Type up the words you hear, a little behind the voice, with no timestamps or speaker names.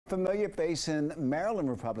Familiar face in Maryland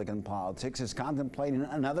Republican politics is contemplating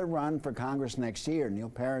another run for Congress next year. Neil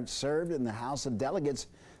Parrott served in the House of Delegates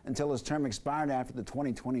until his term expired after the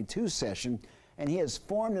 2022 session, and he has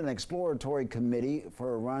formed an exploratory committee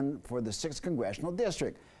for a run for the 6th Congressional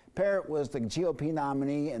District. Parrott was the GOP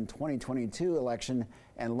nominee in 2022 election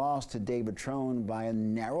and lost to David Trone by a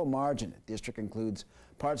narrow margin. The district includes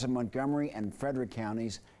parts of Montgomery and Frederick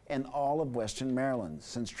counties and all of western Maryland.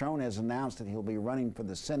 Since Trone has announced that he'll be running for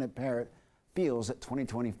the Senate, Parrott feels that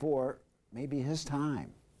 2024 may be his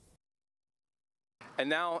time. And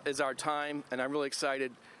now is our time, and I'm really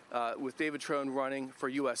excited with David Trone running for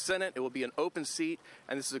U.S. Senate. It will be an open seat,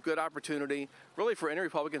 and this is a good opportunity really for any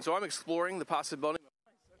Republican. So I'm exploring the possibility.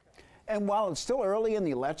 And while it's still early in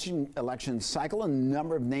the election cycle, a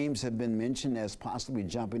number of names have been mentioned as possibly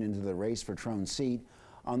jumping into the race for Trone's seat.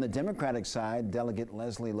 On the Democratic side, Delegate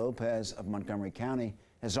Leslie Lopez of Montgomery County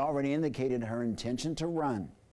has already indicated her intention to run.